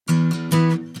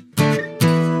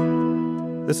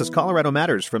This is Colorado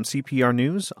Matters from CPR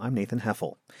News. I'm Nathan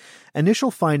Heffel.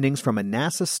 Initial findings from a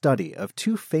NASA study of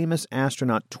two famous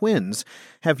astronaut twins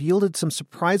have yielded some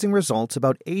surprising results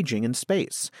about aging in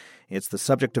space. It's the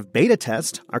subject of Beta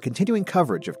Test, our continuing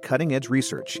coverage of cutting-edge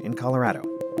research in Colorado.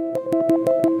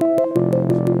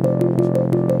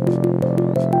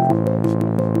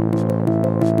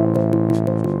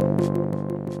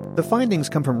 The findings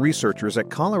come from researchers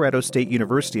at Colorado State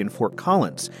University in Fort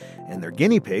Collins, and their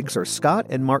guinea pigs are Scott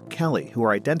and Mark Kelly, who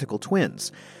are identical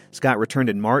twins. Scott returned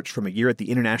in March from a year at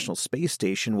the International Space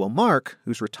Station, while Mark,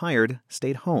 who's retired,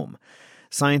 stayed home.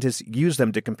 Scientists used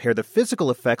them to compare the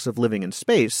physical effects of living in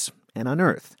space and on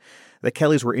Earth. The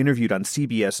Kellys were interviewed on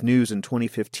CBS News in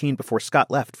 2015 before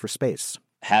Scott left for space.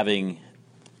 Having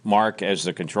Mark as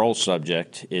the control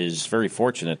subject is very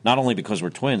fortunate, not only because we're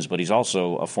twins, but he's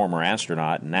also a former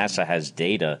astronaut. NASA has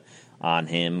data on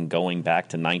him going back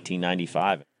to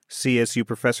 1995. CSU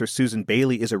professor Susan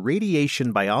Bailey is a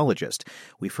radiation biologist.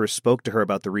 We first spoke to her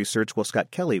about the research while Scott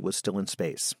Kelly was still in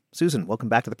space. Susan, welcome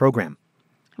back to the program.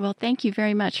 Well, thank you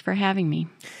very much for having me.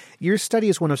 Your study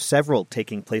is one of several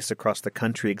taking place across the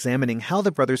country, examining how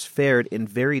the brothers fared in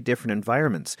very different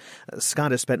environments.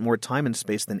 Scott has spent more time in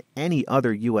space than any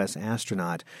other U.S.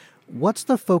 astronaut. What's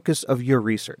the focus of your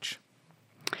research?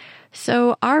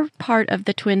 So our part of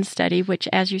the twin study, which,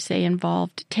 as you say,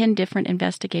 involved 10 different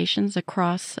investigations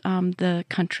across the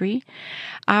country,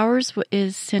 ours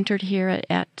is centered here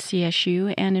at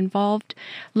CSU and involved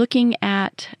looking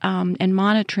at and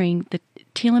monitoring the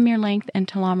telomere length and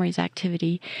telomerase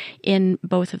activity in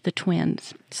both of the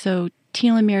twins. So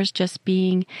telomeres just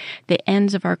being the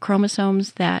ends of our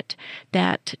chromosomes that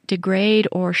degrade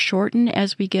or shorten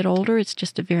as we get older. It's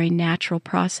just a very natural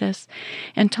process.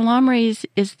 And telomerase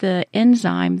is the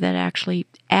enzyme that actually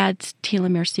adds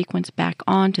telomere sequence back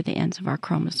onto the ends of our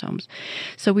chromosomes.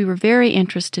 So we were very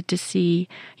interested to see,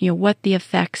 what the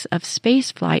effects of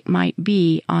spaceflight might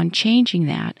be on changing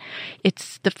that.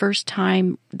 It's the first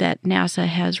time that NASA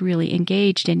has really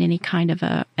engaged in any kind of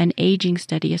an aging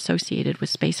study associated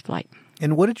with spaceflight.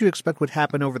 And what did you expect would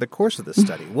happen over the course of the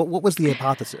study? What was the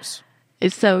hypothesis?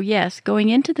 So, yes, going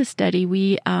into the study,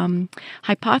 we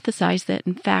hypothesized that,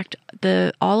 in fact,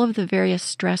 all of the various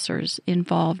stressors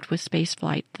involved with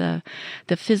spaceflight, the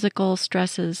physical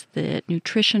stresses, the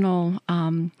nutritional,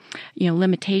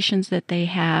 limitations that they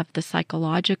have, the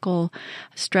psychological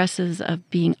stresses of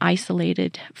being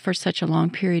isolated for such a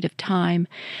long period of time,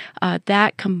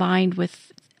 that combined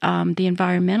with the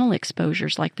environmental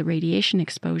exposures, like the radiation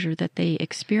exposure that they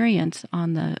experience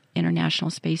on the International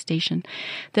Space Station,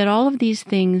 that all of these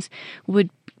things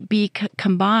would be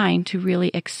combined to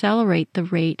really accelerate the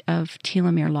rate of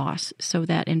telomere loss, so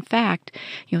that, in fact,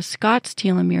 Scott's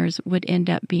telomeres would end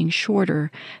up being shorter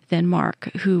than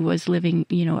Mark, who was living,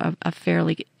 a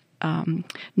fairly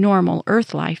normal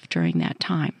Earth life during that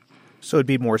time. So it'd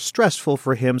be more stressful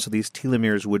for him, so these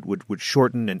telomeres would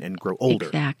shorten and grow older.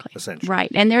 Exactly. Essentially.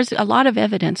 Right. And there's a lot of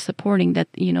evidence supporting that,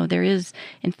 there is,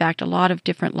 in fact, a lot of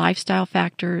different lifestyle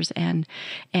factors and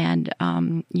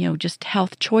just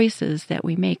health choices that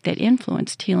we make that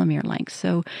influence telomere length.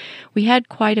 So we had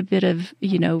quite a bit of,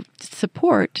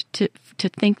 support to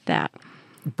think that.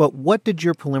 But what did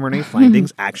your preliminary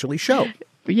findings actually show?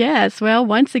 Yes, well,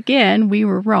 once again, we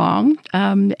were wrong,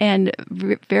 and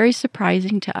very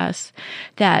surprising to us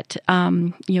that,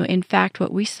 in fact,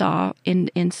 what we saw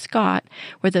in Scott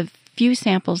were the few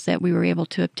samples that we were able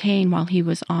to obtain while he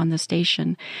was on the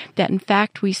station, that, in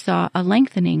fact, we saw a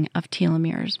lengthening of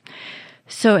telomeres.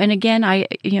 So, and again,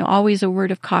 always a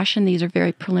word of caution. These are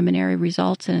very preliminary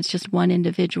results, and it's just one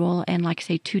individual and, like I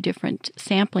say, two different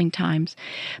sampling times.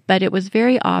 But it was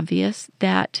very obvious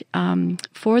that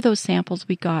for those samples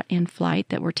we got in flight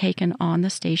that were taken on the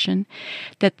station,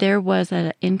 that there was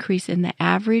an increase in the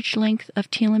average length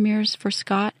of telomeres for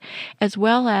Scott, as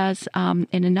well as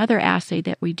in another assay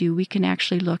that we do, we can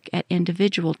actually look at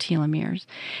individual telomeres,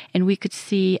 and we could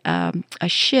see a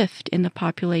shift in the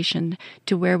population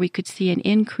to where we could see an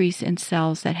increase in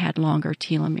cells that had longer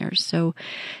telomeres. So,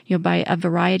 by a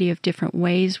variety of different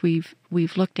ways, we've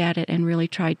looked at it and really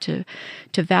tried to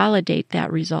validate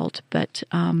that result. But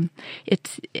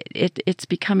it's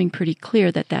becoming pretty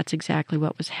clear that that's exactly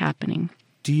what was happening.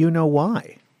 Do you know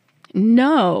why?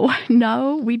 No,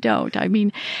 we don't. I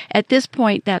mean, at this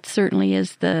point, that certainly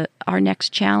is our next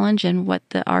challenge, and what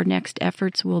our next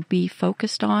efforts will be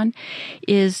focused on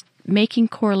is making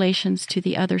correlations to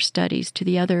the other studies, to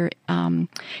the other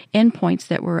endpoints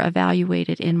that were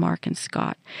evaluated in Mark and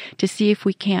Scott, to see if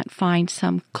we can't find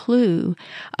some clue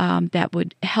that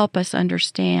would help us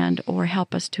understand or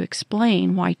help us to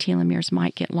explain why telomeres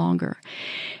might get longer.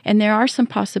 And there are some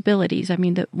possibilities. I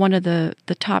mean, one of the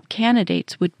top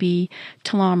candidates would be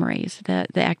telomerase,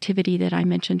 the activity that I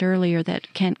mentioned earlier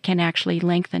that can actually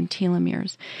lengthen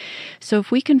telomeres. So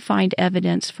if we can find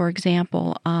evidence, for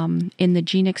example, in the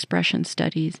gene expression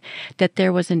studies, that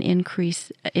there was an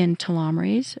increase in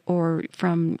telomerase, or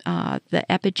from the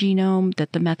epigenome,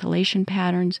 that the methylation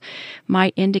patterns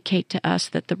might indicate to us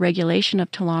that the regulation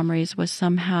of telomerase was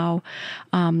somehow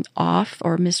off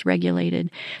or misregulated,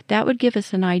 that would give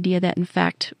us an idea that, in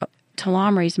fact,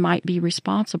 telomerase might be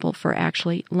responsible for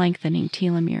actually lengthening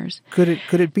telomeres. Could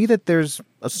it be that there's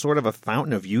a sort of a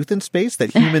fountain of youth in space,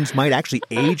 that humans might actually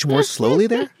age more slowly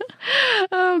there?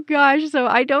 Oh, gosh. So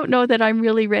I don't know that I'm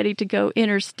really ready to go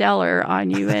interstellar on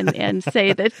you and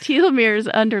say that telomeres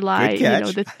underlie,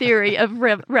 the theory of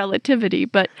relativity.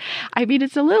 But I mean,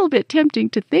 it's a little bit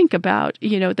tempting to think about,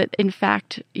 that in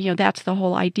fact, that's the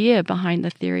whole idea behind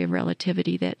the theory of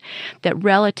relativity, that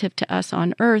relative to us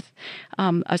on Earth,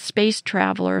 a space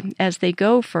traveler, as they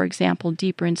go, for example,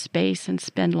 deeper in space and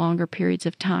spend longer periods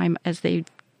of time as they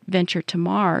venture to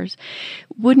Mars,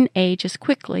 wouldn't age as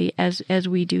quickly as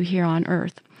we do here on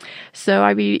Earth. So,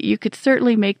 I mean, you could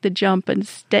certainly make the jump and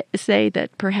say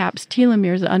that perhaps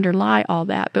telomeres underlie all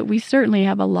that, but we certainly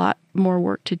have a lot more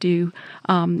work to do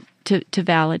to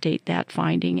validate that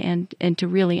finding and to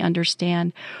really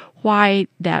understand why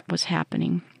that was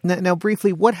happening. Now,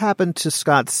 briefly, what happened to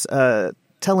Scott's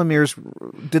telomeres?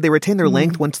 Did they retain their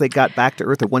length once they got back to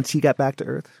Earth, or once he got back to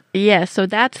Earth? Yeah, so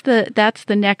that's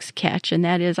the next catch, and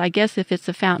that is, I guess, if it's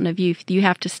a fountain of youth, you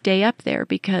have to stay up there,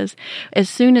 because as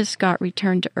soon as Scott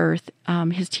returned to Earth,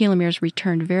 his telomeres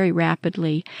returned very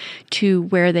rapidly to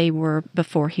where they were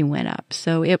before he went up.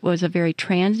 So it was a very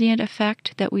transient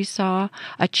effect that we saw,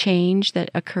 a change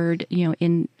that occurred,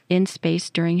 in space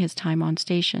during his time on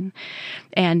station,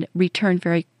 and returned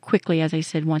very quickly, as I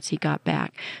said, once he got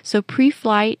back. So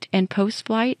pre-flight and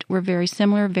post-flight were very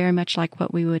similar, very much like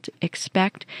what we would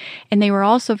expect. And they were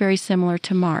also very similar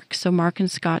to Mark. So Mark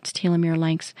and Scott's telomere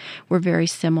lengths were very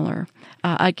similar.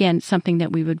 Again, something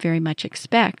that we would very much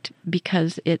expect,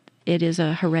 because it is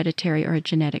a hereditary or a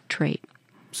genetic trait.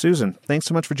 Susan, thanks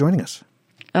so much for joining us.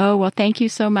 Oh, well, thank you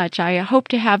so much. I hope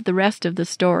to have the rest of the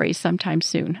story sometime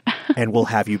soon. And we'll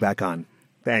have you back on.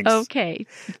 Thanks. Okay.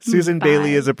 Susan Bye.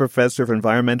 Bailey is a professor of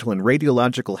environmental and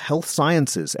radiological health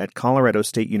sciences at Colorado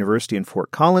State University in Fort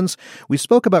Collins. We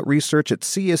spoke about research at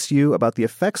CSU about the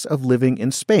effects of living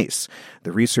in space.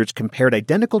 The research compared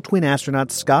identical twin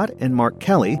astronauts Scott and Mark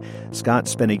Kelly. Scott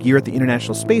spent a year at the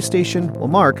International Space Station, while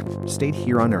Mark stayed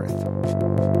here on Earth.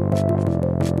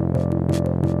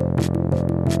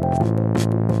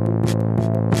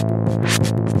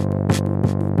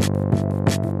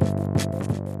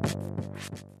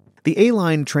 The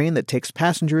A-Line train that takes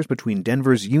passengers between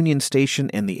Denver's Union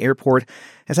Station and the airport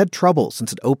has had trouble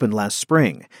since it opened last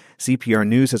spring. CPR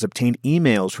News has obtained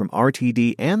emails from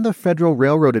RTD and the Federal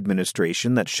Railroad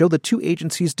Administration that show the two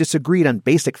agencies disagreed on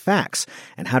basic facts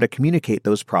and how to communicate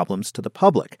those problems to the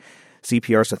public.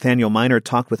 CPR's Nathaniel Miner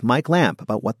talked with Mike Lamp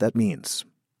about what that means.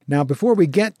 Now, before we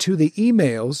get to the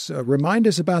emails, remind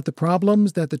us about the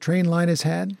problems that the train line has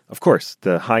had. Of course,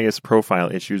 the highest profile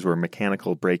issues were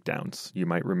mechanical breakdowns. You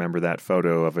might remember that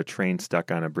photo of a train stuck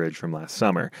on a bridge from last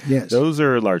summer. Yes. Those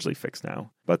are largely fixed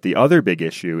now. But the other big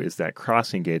issue is that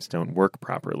crossing gates don't work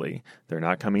properly. They're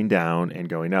not coming down and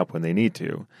going up when they need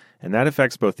to. And that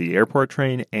affects both the airport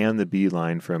train and the B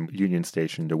line from Union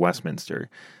Station to Westminster.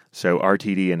 So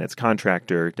RTD and its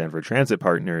contractor, Denver Transit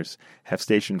Partners, have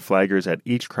stationed flaggers at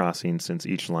each crossing since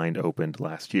each line opened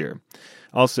last year.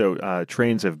 Also,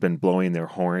 trains have been blowing their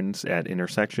horns at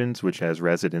intersections, which has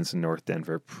residents in North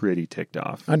Denver pretty ticked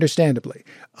off. Understandably.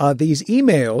 These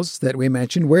emails that we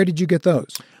mentioned, where did you get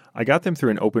those? I got them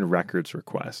through an open records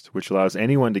request, which allows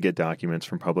anyone to get documents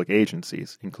from public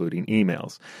agencies, including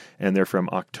emails. And they're from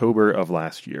October of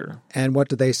last year. And what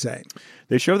do they say?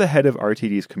 They show the head of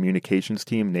RTD's communications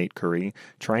team, Nate Curry,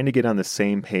 trying to get on the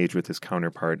same page with his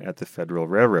counterpart at the Federal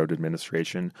Railroad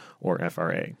Administration, or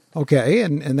FRA. Okay,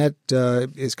 and that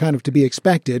is kind of to be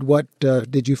expected. What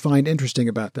did you find interesting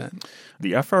about that?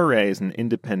 The FRA is an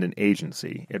independent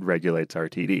agency. It regulates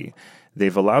RTD.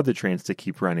 They've allowed the trains to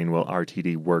keep running while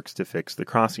RTD works to fix the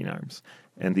crossing arms.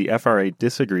 and the FRA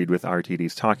disagreed with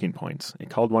RTD's talking points. It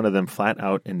called one of them flat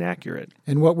out inaccurate.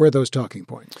 And what were those talking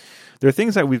points? There are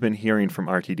things that we've been hearing from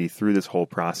RTD through this whole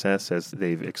process as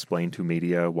they've explained to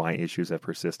media why issues have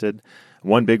persisted.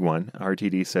 One big one,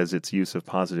 RTD says its use of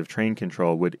positive train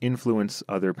control would influence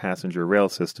other passenger rail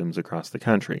systems across the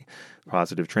country.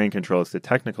 Positive train control is the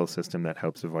technical system that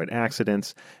helps avoid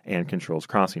accidents and controls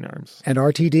crossing arms. And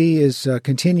RTD is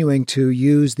continuing to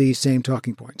use these same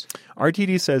talking points.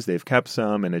 RTD says they've kept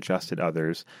some and adjusted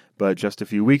others, but just a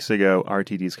few weeks ago,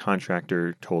 RTD's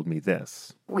contractor told me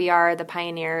this. We are the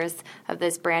pioneers of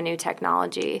this brand new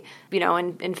technology.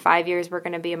 In 5 years, we're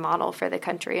going to be a model for the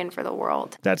country and for the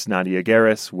world. That's Nadia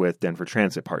Garris with Denver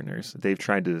Transit Partners. They've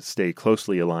tried to stay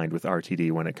closely aligned with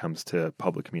RTD when it comes to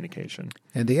public communication.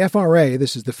 And the FRA,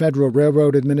 this is the Federal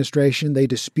Railroad Administration, they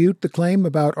dispute the claim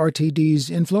about RTD's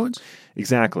influence?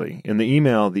 Exactly. In the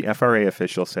email, the FRA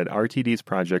official said RTD's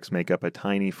projects make up a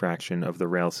tiny fraction of the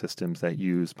rail systems that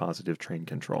use positive train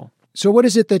control. So what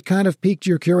is it that kind of piqued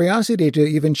your curiosity to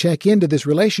even check into this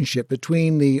relationship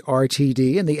between the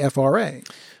RTD and the FRA?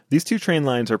 These two train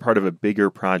lines are part of a bigger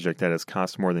project that has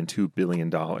cost more than $2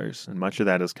 billion, and much of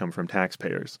that has come from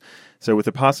taxpayers. So with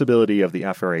the possibility of the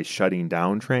FRA shutting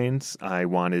down trains, I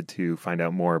wanted to find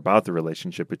out more about the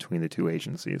relationship between the two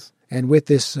agencies. And with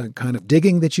this kind of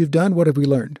digging that you've done, what have we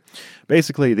learned?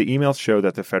 Basically, the emails show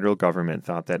that the federal government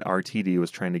thought that RTD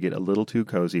was trying to get a little too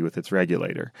cozy with its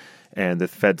regulator, and the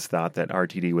feds thought that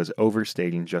RTD was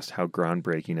overstating just how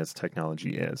groundbreaking its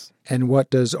technology is. And what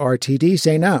does RTD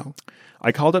say now?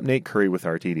 I called up Nate Curry with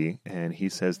RTD, and he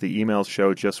says the emails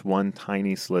show just one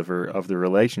tiny sliver of the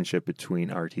relationship between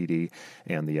RTD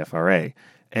and the FRA.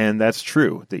 And that's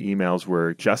true. The emails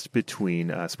were just between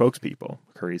spokespeople.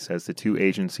 Curry says the two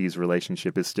agencies'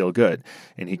 relationship is still good,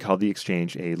 and he called the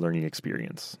exchange a learning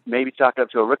experience. Maybe chalk it up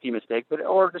to a rookie mistake,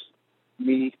 or just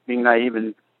me being naive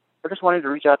and we're just wanting to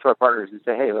reach out to our partners and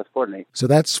say, hey, let's coordinate. So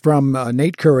that's from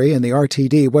Nate Curry and the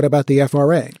RTD. What about the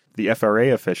FRA? The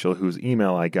FRA official whose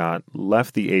email I got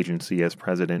left the agency as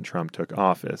President Trump took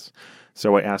office.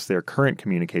 So I asked their current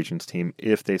communications team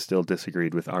if they still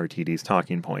disagreed with RTD's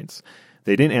talking points.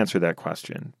 They didn't answer that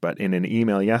question, but in an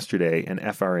email yesterday, an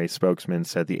FRA spokesman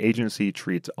said the agency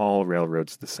treats all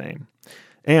railroads the same.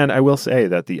 And I will say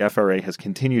that the FRA has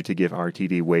continued to give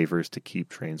RTD waivers to keep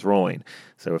trains rolling.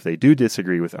 So if they do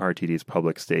disagree with RTD's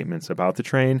public statements about the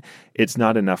train, it's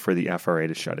not enough for the FRA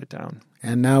to shut it down.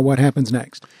 And now what happens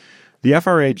next? The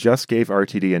FRA just gave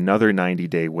RTD another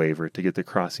 90-day waiver to get the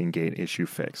crossing gate issue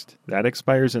fixed. That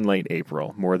expires in late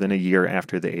April, more than a year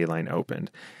after the A-line opened.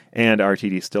 And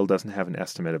RTD still doesn't have an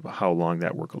estimate of how long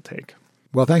that work will take.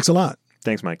 Well, thanks a lot.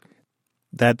 Thanks, Mike.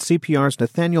 That's CPR's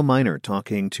Nathaniel Miner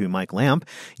talking to Mike Lamp.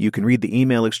 You can read the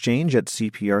email exchange at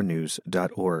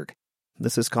cprnews.org.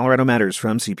 This is Colorado Matters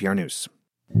from CPR News.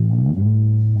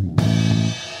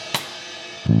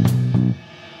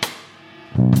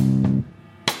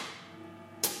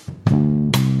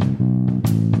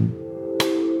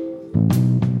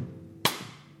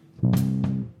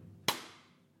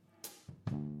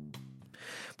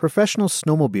 Professional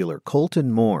snowmobiler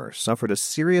Colton Moore suffered a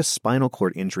serious spinal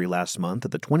cord injury last month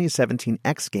at the 2017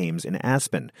 X Games in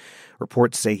Aspen.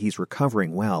 Reports say he's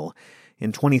recovering well.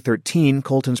 In 2013,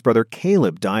 Colton's brother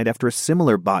Caleb died after a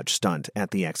similar botched stunt at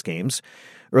the X Games.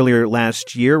 Earlier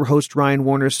last year, host Ryan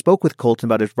Warner spoke with Colton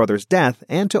about his brother's death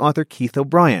and to author Keith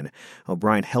O'Brien.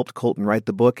 O'Brien helped Colton write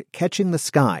the book Catching the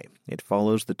Sky. It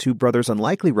follows the two brothers'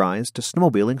 unlikely rise to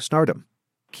snowmobiling stardom.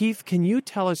 Keith, can you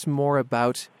tell us more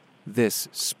about this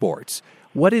sport?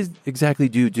 What exactly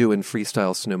do you do in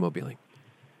freestyle snowmobiling?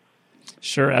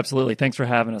 Sure, absolutely. Thanks for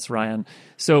having us, Ryan.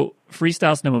 So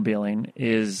freestyle snowmobiling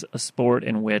is a sport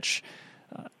in which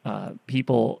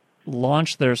people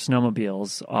launch their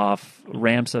snowmobiles off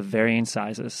ramps of varying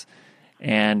sizes,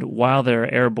 and while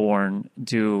they're airborne,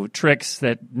 do tricks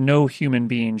that no human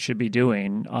being should be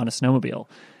doing on a snowmobile.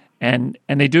 And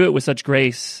they do it with such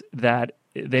grace that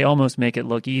they almost make it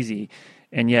look easy.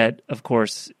 And yet, of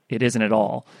course, it isn't at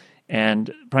all.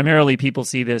 And primarily people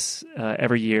see this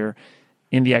every year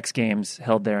in the X Games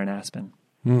held there in Aspen.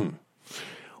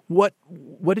 What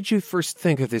did you first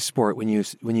think of this sport when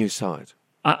you saw it?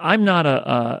 I'm not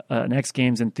an X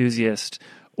Games enthusiast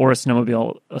or a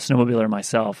snowmobiler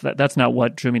myself. That's not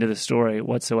what drew me to this story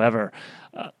whatsoever.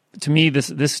 To me,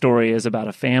 this story is about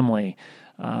a family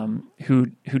who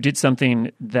did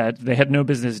something that they had no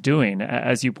business doing.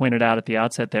 As you pointed out at the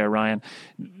outset there, Ryan,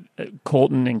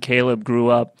 Colton and Caleb grew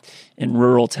up in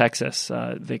rural Texas.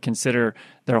 They consider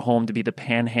their home to be the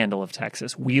panhandle of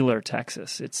Texas, Wheeler,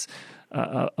 Texas. It's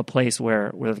a place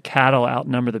where the cattle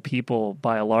outnumber the people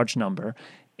by a large number,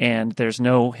 and there's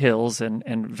no hills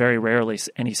and very rarely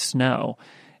any snow.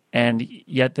 And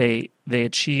yet they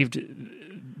achieved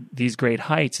these great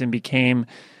heights and became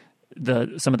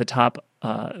some of the top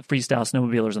freestyle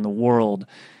snowmobilers in the world.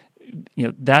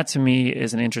 That to me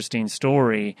is an interesting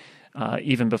story,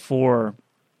 even before,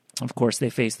 of course, they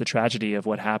faced the tragedy of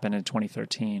what happened in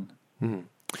 2013. Mm-hmm.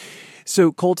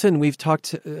 So, Colton, we've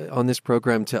talked on this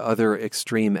program to other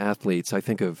extreme athletes. I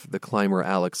think of the climber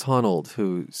Alex Honnold,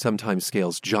 who sometimes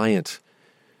scales giant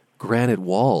granite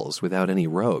walls without any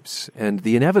ropes. And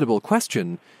the inevitable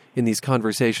question in these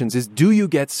conversations is, do you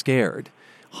get scared?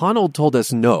 Honnold told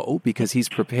us no, because he's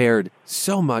prepared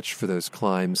so much for those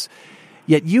climbs.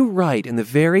 Yet you write in the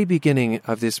very beginning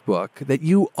of this book that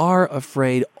you are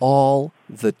afraid all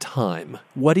the time.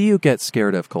 What do you get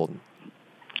scared of, Colton?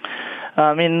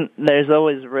 I mean, there's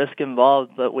always risk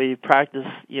involved, but we practice,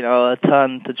 a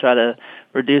ton to try to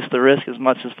reduce the risk as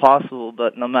much as possible.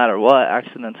 But no matter what,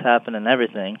 accidents happen and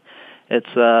everything. It's,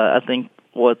 I think,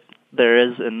 what there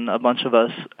is in a bunch of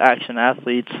us action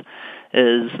athletes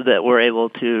is that we're able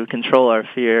to control our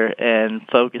fear and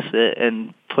focus it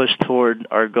and push toward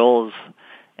our goals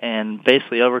and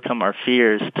basically overcome our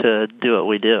fears to do what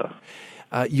we do.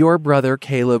 Your brother,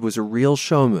 Caleb, was a real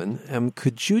showman.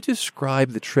 Could you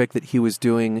describe the trick that he was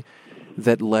doing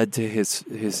that led to his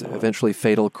eventually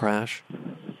fatal crash?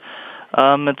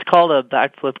 It's called a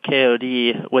backflip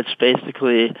KOD, which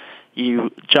basically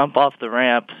you jump off the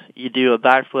ramp, you do a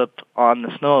backflip on the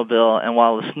snowmobile, and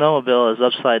while the snowmobile is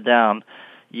upside down,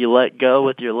 you let go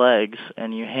with your legs,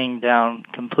 and you hang down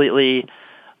completely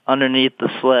underneath the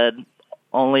sled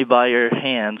only by your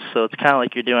hands. So it's kind of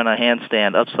like you're doing a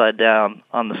handstand upside down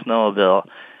on the snowmobile.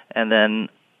 And then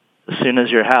as soon as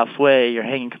you're halfway, you're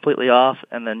hanging completely off,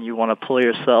 and then you want to pull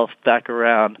yourself back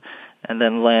around and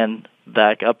then land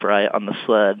back upright on the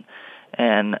sled.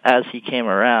 And as he came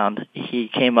around, he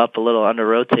came up a little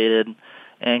under-rotated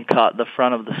and caught the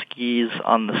front of the skis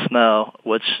on the snow,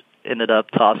 which ended up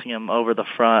tossing him over the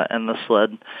front, and the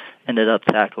sled ended up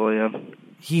tackling him.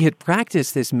 He had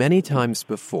practiced this many times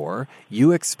before.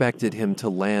 You expected him to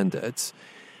land it.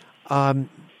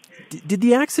 Did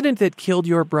the accident that killed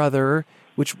your brother,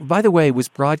 which, by the way, was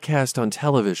broadcast on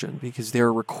television because there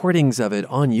are recordings of it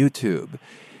on YouTube,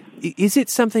 is it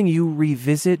something you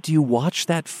revisit? Do you watch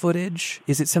that footage?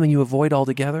 Is it something you avoid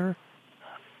altogether?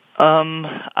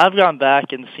 I've gone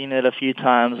back and seen it a few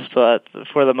times, but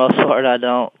for the most part, I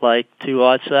don't like to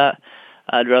watch that.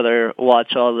 I'd rather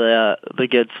watch all the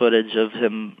good footage of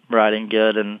him riding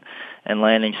good and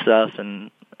landing stuff, and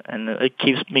it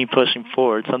keeps me pushing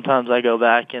forward. Sometimes I go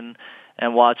back and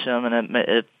watch him, and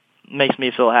it makes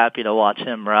me feel happy to watch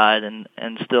him ride and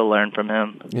still learn from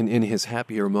him. In his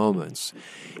happier moments.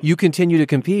 You continue to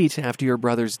compete after your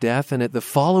brother's death, and at the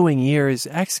following year's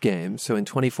X Games, so in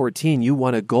 2014, you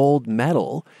won a gold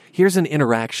medal. Here's an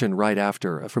interaction right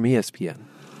after from ESPN.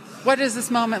 What is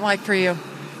this moment like for you?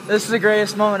 This is the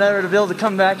greatest moment ever to be able to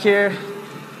come back here,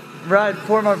 ride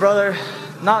for my brother,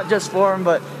 not just for him,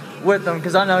 but with him,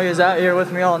 because I know he was out here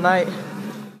with me all night.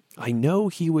 I know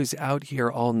he was out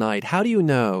here all night. How do you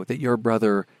know that your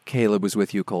brother Caleb was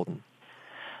with you, Colton?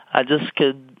 I just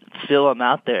could feel him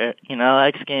out there.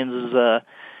 X Games is a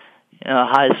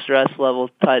high stress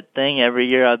level type thing. Every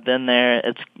year I've been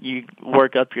there, you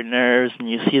work up your nerves and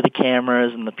you see the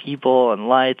cameras and the people and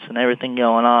lights and everything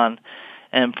going on.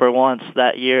 And for once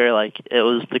that year, it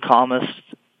was the calmest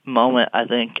moment I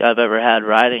think I've ever had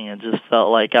riding. It just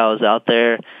felt like I was out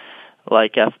there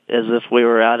as if we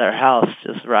were at our house,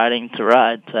 just riding to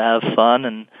ride, to have fun.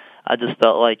 And I just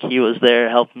felt like he was there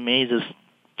helping me just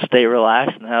stay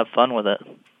relaxed and have fun with it.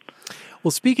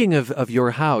 Well, speaking of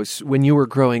your house, when you were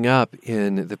growing up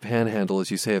in the Panhandle,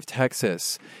 as you say, of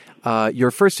Texas,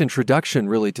 your first introduction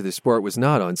really to the sport was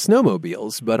not on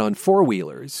snowmobiles, but on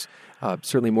four-wheelers,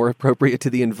 certainly more appropriate to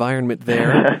the environment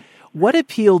there. What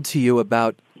appealed to you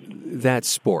about that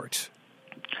sport?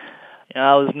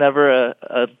 I was never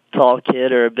a tall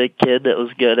kid or a big kid that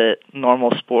was good at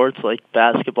normal sports like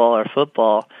basketball or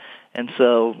football, and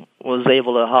so was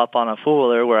able to hop on a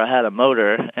four-wheeler where I had a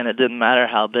motor, and it didn't matter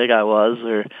how big I was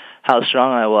or how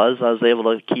strong I was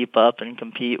able to keep up and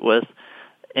compete with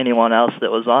anyone else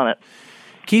that was on it.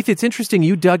 Keith, it's interesting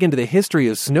you dug into the history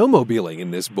of snowmobiling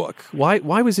in this book. Why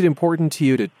was it important to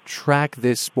you to track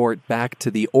this sport back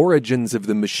to the origins of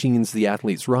the machines the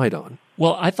athletes ride on?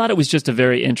 Well, I thought it was just a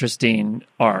very interesting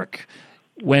arc.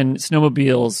 When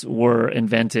snowmobiles were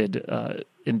invented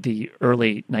in the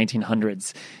early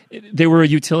 1900s, they were a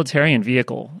utilitarian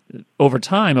vehicle. Over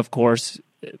time, of course,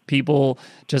 people,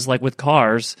 just like with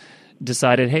cars,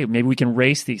 decided, hey, maybe we can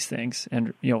race these things.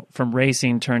 And, from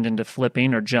racing turned into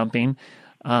flipping or jumping.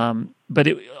 But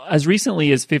as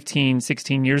recently as 15,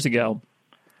 16 years ago,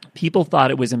 people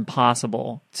thought it was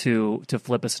impossible to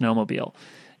flip a snowmobile.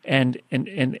 And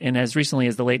as recently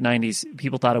as the late 90s,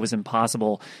 people thought it was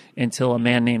impossible until a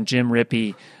man named Jim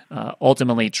Rippey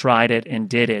ultimately tried it and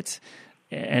did it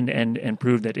and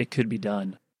proved that it could be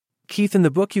done. Keith, in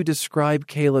the book you describe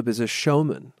Caleb as a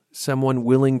showman, someone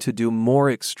willing to do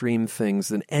more extreme things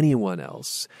than anyone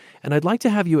else. And I'd like to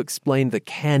have you explain the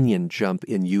canyon jump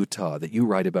in Utah that you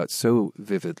write about so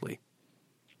vividly.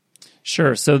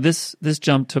 Sure. So this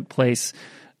jump took place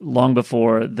long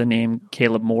before the name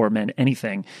Caleb Moore meant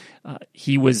anything.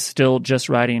 He was still just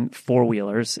riding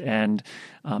four-wheelers and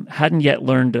hadn't yet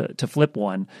learned to flip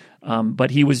one,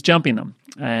 but he was jumping them.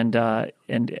 And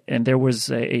there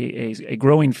was a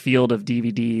growing field of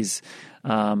DVDs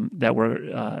that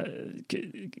were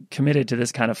committed to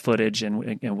this kind of footage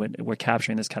and were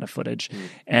capturing this kind of footage.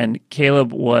 And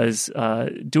Caleb was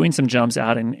doing some jumps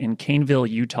out in Caneville,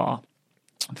 Utah,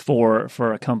 for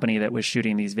a company that was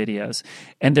shooting these videos.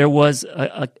 And there was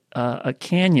a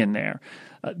canyon there.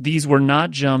 These were not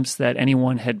jumps that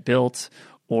anyone had built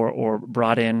or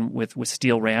brought in with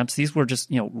steel ramps. These were just,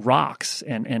 rocks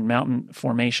and mountain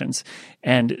formations.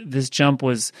 And this jump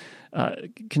was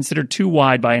considered too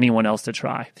wide by anyone else to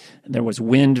try. There was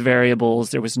wind variables.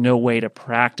 There was no way to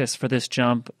practice for this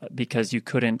jump because you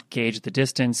couldn't gauge the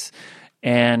distance.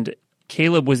 And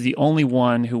Caleb was the only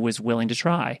one who was willing to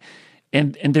try.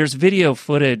 And there's video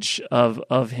footage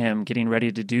of him getting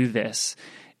ready to do this,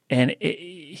 and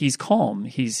he's calm.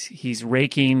 He's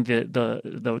raking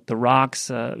the rocks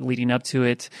leading up to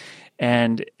it,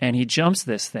 and he jumps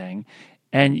this thing.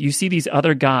 And you see these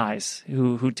other guys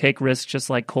who take risks just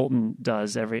like Colton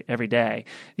does every day.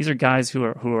 These are guys who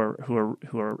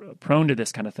are prone to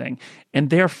this kind of thing, and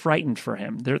they're frightened for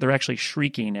him. They're actually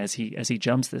shrieking as he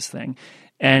jumps this thing,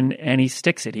 and he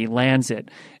sticks it. He lands it,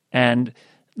 and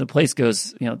the place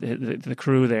goes, the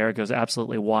crew there goes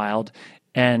absolutely wild.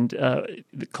 And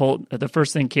the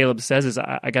first thing Caleb says is,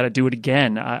 I got to do it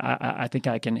again. I think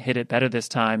I can hit it better this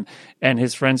time. And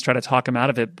his friends try to talk him out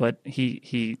of it, but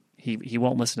he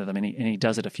won't listen to them. And he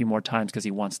does it a few more times because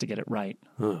he wants to get it right.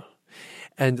 Huh.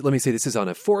 And let me say, this is on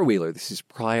a four-wheeler. This is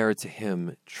prior to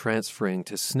him transferring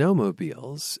to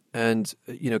snowmobiles. And,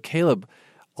 Caleb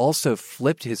also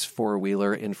flipped his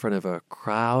four-wheeler in front of a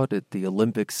crowd at the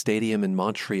Olympic Stadium in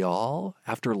Montreal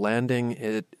after landing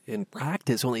it in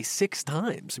practice only 6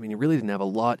 times. I mean, he really didn't have a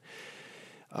lot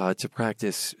to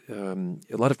practice, a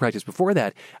lot of practice before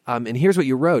that. And here's what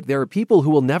you wrote. There are people who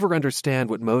will never understand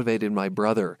what motivated my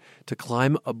brother to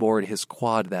climb aboard his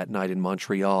quad that night in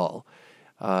Montreal.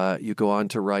 You go on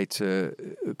to write,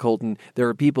 Colton, there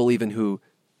are people even who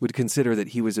would consider that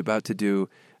he was about to do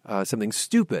something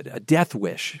stupid, a death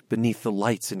wish beneath the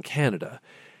lights in Canada.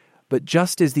 But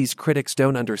just as these critics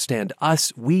don't understand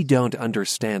us, we don't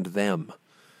understand them.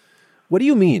 What do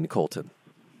you mean, Colton?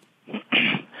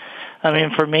 I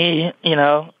mean, for me,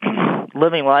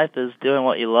 living life is doing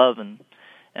what you love,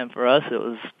 and for us, it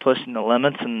was pushing the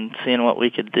limits and seeing what we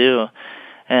could do.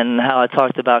 And how I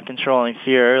talked about controlling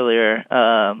fear earlier,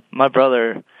 my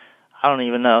brother, I don't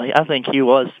even know, I think he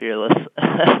was fearless.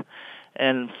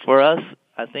 And for us,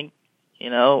 I think,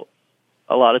 a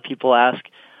lot of people ask,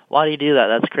 why do you do that?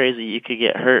 That's crazy. You could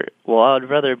get hurt. Well, I would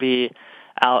rather be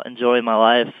out enjoying my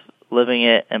life, living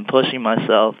it, and pushing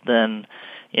myself than,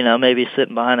 maybe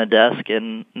sitting behind a desk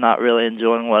and not really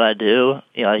enjoying what I do.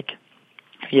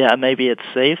 Maybe it's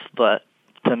safe, but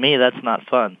to me, that's not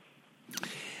fun.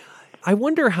 I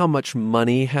wonder how much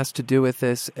money has to do with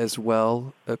this as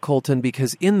well, Colton,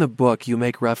 because in the book you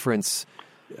make reference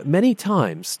many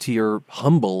times to your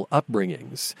humble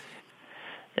upbringings.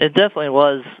 It definitely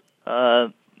was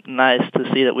nice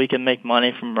to see that we can make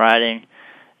money from riding,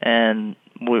 and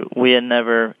we had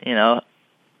never,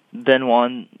 been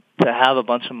one to have a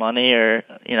bunch of money or,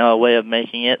 a way of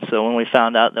making it. So when we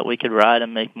found out that we could ride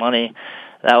and make money,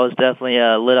 that was definitely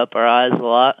lit up our eyes a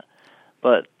lot.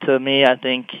 But to me, I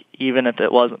think even if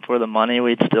it wasn't for the money,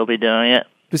 we'd still be doing it.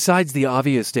 Besides the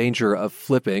obvious danger of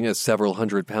flipping a several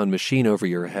hundred-pound machine over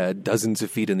your head, dozens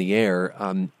of feet in the air,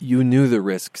 you knew the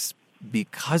risks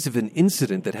because of an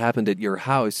incident that happened at your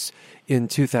house in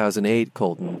 2008,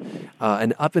 Colton.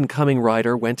 An up-and-coming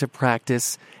rider went to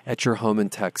practice at your home in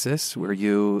Texas, where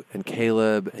you and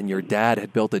Caleb and your dad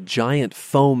had built a giant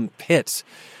foam pit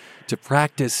to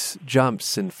practice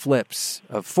jumps and flips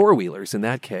of four-wheelers in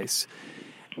that case.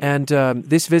 And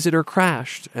this visitor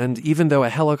crashed, and even though a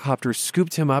helicopter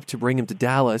scooped him up to bring him to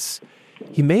Dallas,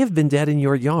 he may have been dead in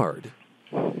your yard.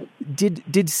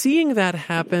 Did seeing that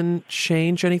happen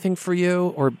change anything for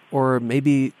you, or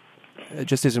maybe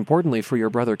just as importantly for your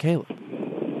brother Caleb?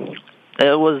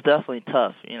 It was definitely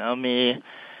tough. Me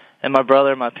and my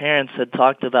brother, my parents had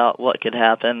talked about what could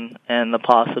happen, and the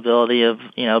possibility of,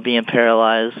 being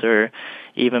paralyzed or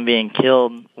even being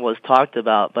killed was talked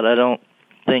about, but I don't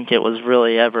think it was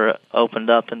really ever opened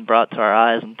up and brought to our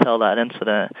eyes until that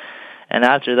incident. And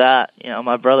after that,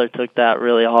 my brother took that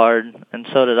really hard, and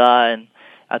so did I, and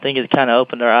I think it kind of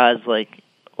opened our eyes like,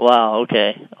 wow,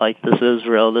 okay, like this is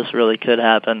real, this really could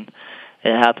happen.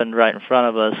 It happened right in front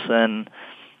of us, and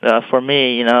for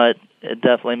me, it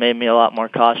definitely made me a lot more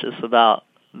cautious about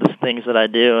the things that I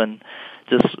do, and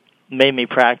just made me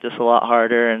practice a lot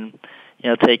harder and,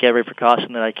 take every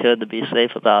precaution that I could to be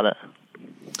safe about it.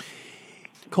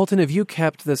 Colton, have you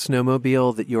kept the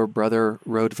snowmobile that your brother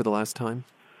rode for the last time?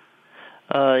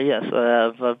 Yes, I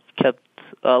have. I've kept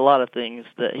a lot of things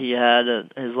that he had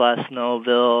at his last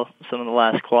snowmobile, some of the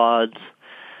last quads,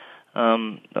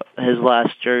 his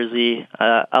last jersey.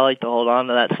 I like to hold on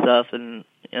to that stuff, and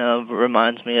it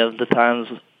reminds me of the times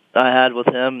I had with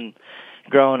him.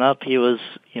 Growing up, he was,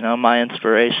 my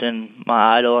inspiration,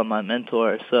 my idol, and my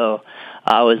mentor. So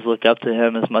I always look up to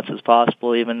him as much as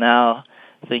possible, even now,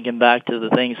 thinking back to the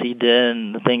things he did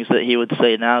and the things that he would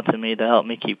say now to me to help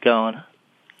me keep going.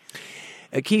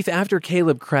 Keith, after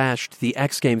Caleb crashed, the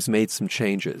X Games made some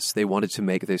changes. They wanted to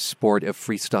make this sport of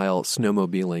freestyle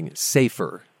snowmobiling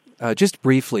safer. Just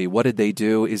briefly, what did they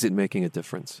do? Is it making a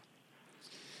difference?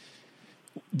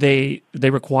 They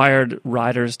required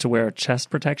riders to wear chest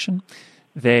protection.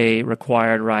 They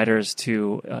required riders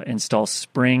to install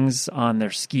springs on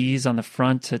their skis on the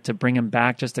front to bring them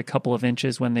back just a couple of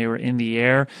inches when they were in the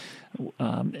air.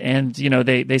 And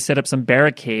they set up some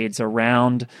barricades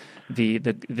around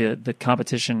the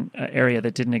competition area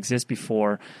that didn't exist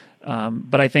before.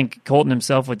 But I think Colton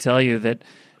himself would tell you that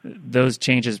those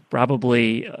changes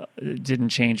probably didn't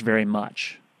change very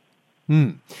much.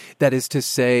 That is to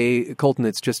say, Colton,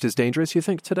 it's just as dangerous, you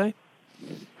think, today?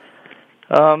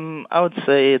 I would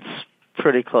say it's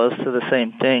pretty close to the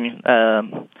same thing.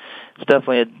 It's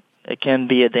definitely it can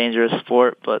be a dangerous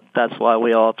sport, but that's why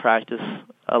we all practice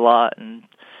a lot and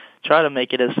try to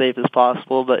make it as safe as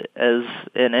possible. But as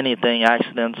in anything,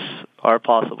 accidents are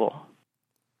possible.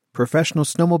 Professional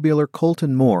snowmobiler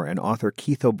Colton Moore and author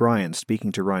Keith O'Brien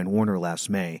speaking to Ryan Warner last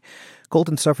May.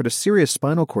 Colton suffered a serious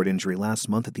spinal cord injury last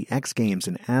month at the X Games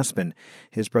in Aspen.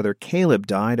 His brother Caleb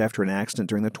died after an accident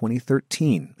during the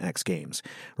 2013 X Games.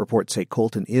 Reports say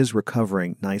Colton is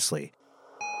recovering nicely.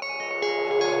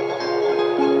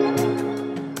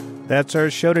 That's our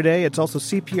show today. It's also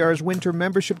CPR's Winter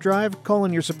Membership Drive. Call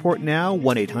in your support now,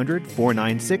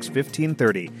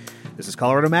 1-800-496-1530. This is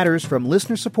Colorado Matters from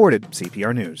listener-supported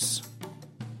CPR News.